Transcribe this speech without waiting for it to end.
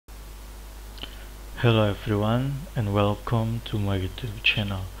Hello everyone and welcome to my YouTube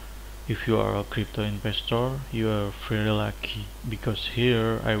channel. If you are a crypto investor, you are very lucky because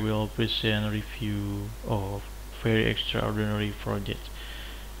here I will present a review of very extraordinary project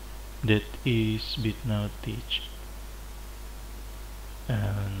that is Bitnautic.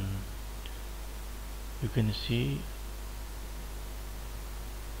 And you can see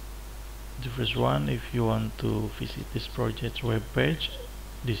the first one. If you want to visit this project's webpage,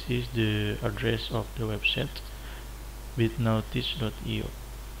 this is the address of the website bitnautic.io.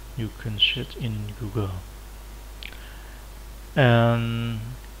 You can search in Google, and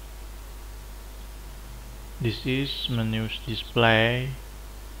this is menus display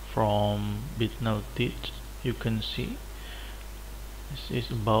from Bitnautic. You can see this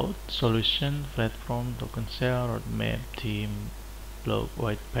is about solution, platform, token sale, roadmap, theme, blog,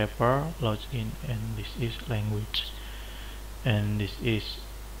 white paper, login, and this is language, and this is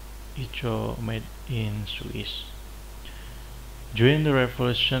Ico made in Swiss. During the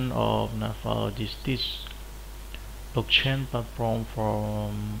revolution of NAVAL logistics, blockchain platform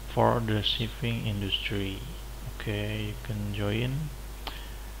for the shipping industry. Okay, you can join.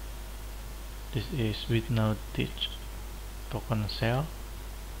 This is Bitnautic token sale,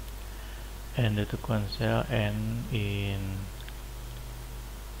 and the token sale end in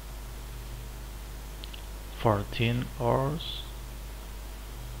 14 hours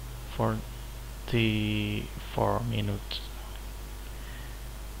 44 minutes,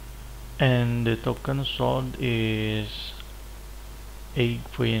 and the token sold is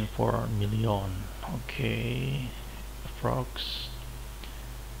 8.4 million. Okay, approx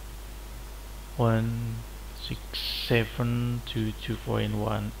 167 to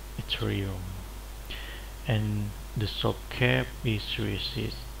 2.1 Ethereum, and the soft cap is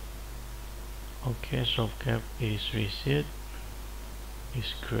reset. Okay, soft cap is reset,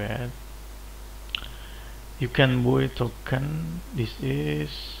 is great. You can buy token. This is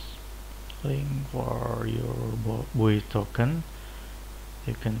link for your buy token.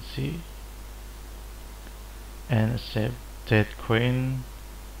 You can see, and accepted coin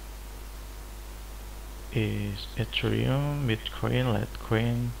is Ethereum, Bitcoin,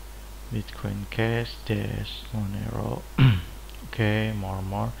 Litecoin, Bitcoin Cash, Dash, Monero. Okay,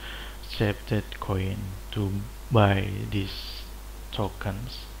 more accepted coin to buy these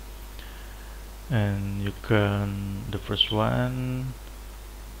tokens. And you can, the first one,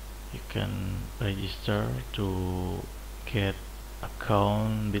 you can register to get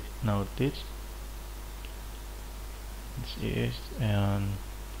account Bitnautic. This is, and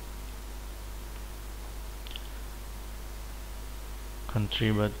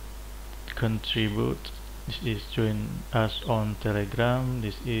contribute. This is join us on Telegram.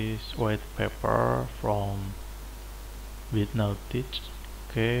 This is white paper from Bitnautic.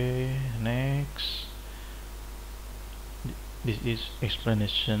 Okay, next, this is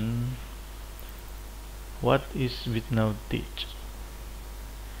explanation. What is Bitnautic?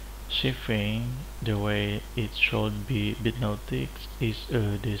 Shipping the way it should be. Bitnautic is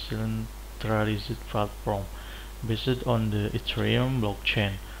a decentralized platform based on the Ethereum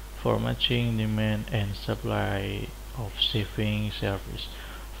blockchain for matching demand and supply of shipping service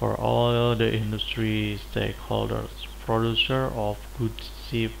for all the industry stakeholders, producer of goods,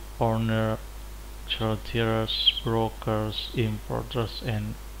 ship owner, charterers, brokers, importers,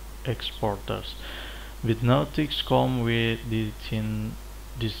 and exporters. Bitnautic come with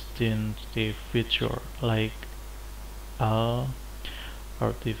distinctive features like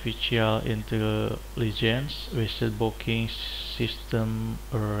artificial intelligence, vessel booking system,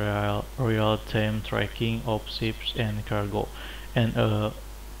 real-time tracking of ships and cargo, and a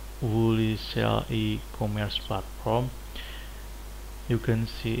wholesale e-commerce platform. You can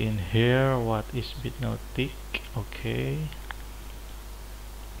see in here what is Bitnautic. Okay,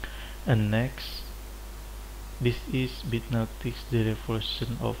 and next, this is Bitnautic, the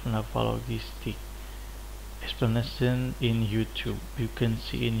revolution of NAVAL logistics. Explanation in YouTube. You can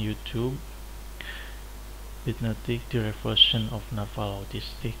see in YouTube Bitnautic, the revolution of NAVAL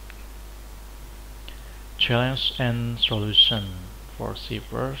logistics. Challenge and solution for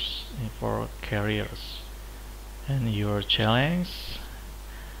shippers and for carriers. And your challenge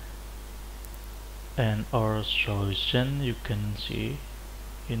and our solution you can see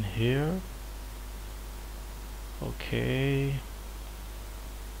in here. Okay,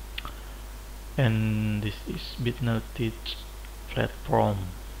 and this is Bitnautic platform.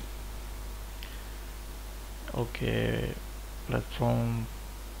 Okay, platform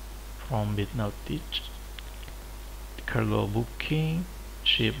from Bitnautic, cargo booking,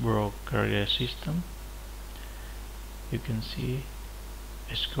 ship broker system. You can see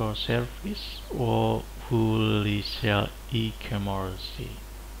escrow service or wholesale e-commerce.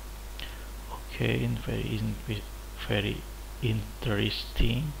 Okay, and very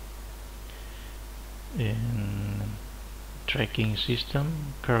interesting. In tracking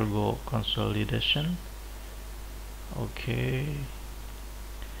system, cargo consolidation. Okay,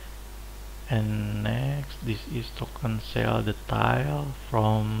 and next this is token sale detail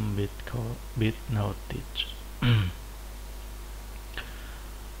from Bitnautic.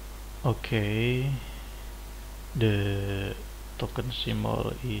 Okay, the token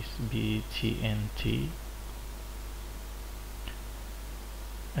symbol is BTNT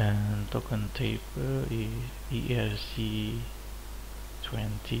and token type is ERC20,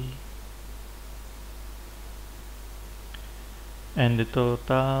 and the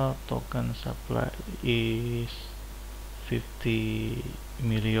total token supply is 50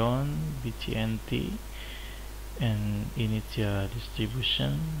 million BTNT, and initial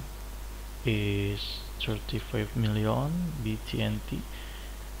distribution is 35 million BTNT,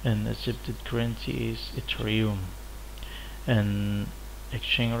 and accepted currency is Ethereum, and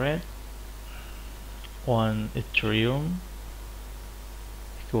exchange rate 1 Ethereum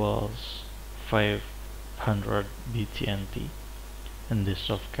equals 500 BTNT, and the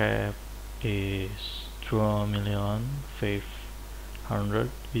soft cap is 2,500,000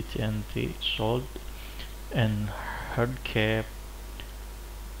 BTNT sold, and hard cap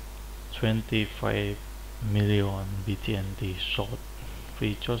 25 million BTNT sold.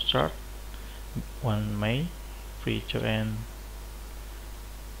 Free to start 1 May, free to end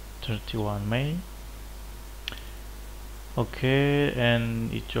 31 May. Okay,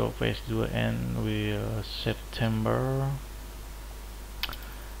 and Ico phase 2 end with September.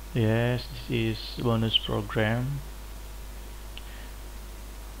 Yes, this is bonus program.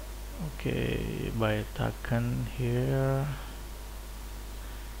 Okay, buy token here.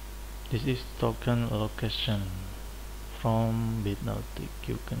 This is token allocation from Bitnautic,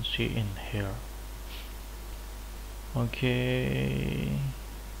 you can see in here. Okay,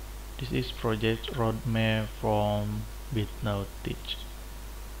 this is project roadmap from Bitnautic,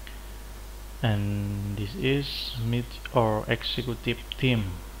 and this is meet our executive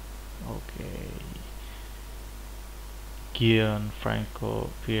team. Okay, Gianfranco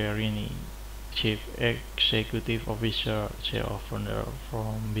Pierini, Chief Executive Officer, CEO founder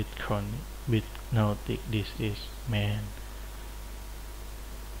from Bitnautic. This is man.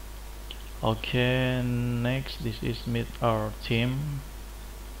 Okay, next this is meet our team,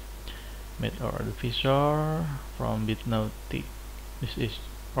 meet our advisor from Bitnautic. This is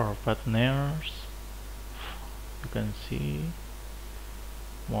our partners. You can see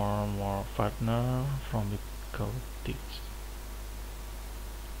more partner from Bitnautic.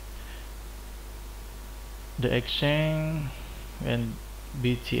 The exchange and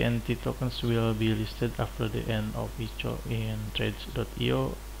BTNT tokens will be listed after the end of Ico in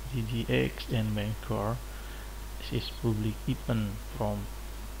trades.io, GGX, and Bancor. This is public event from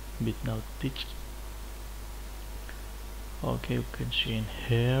Bitnautic. Okay, you can see in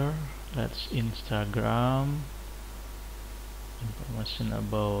here. That's Instagram. Information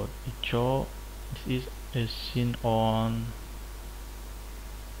about Ico. This is seen on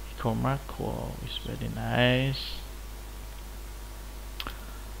Ecomark. Wow, it's very nice.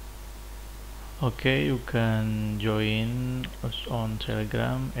 Okay, you can join us on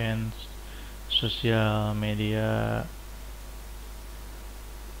Telegram and social media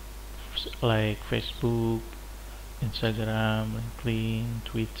like Facebook, Instagram, LinkedIn,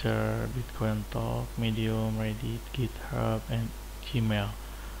 Twitter, Bitcoin Talk, Medium, Reddit, GitHub, and Gmail.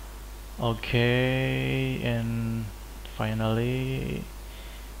 Okay, and finally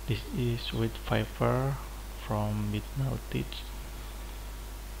this is with Fiverr from Bitnautic.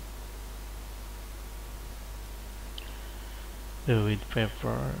 The with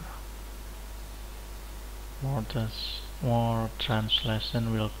Fiverr, more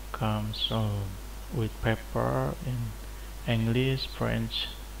translation will come soon. With paper in English, French,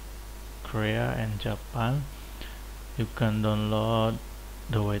 Korea, and Japan. You can download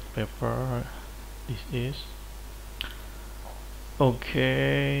the white paper. This is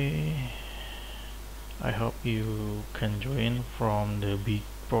okay. I hope you can join from the big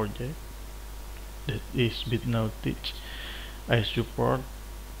project that is Bitnautic. I support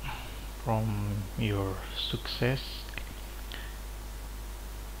from your success.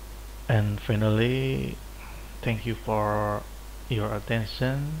 And finally, thank you for your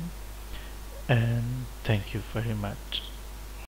attention, and thank you very much.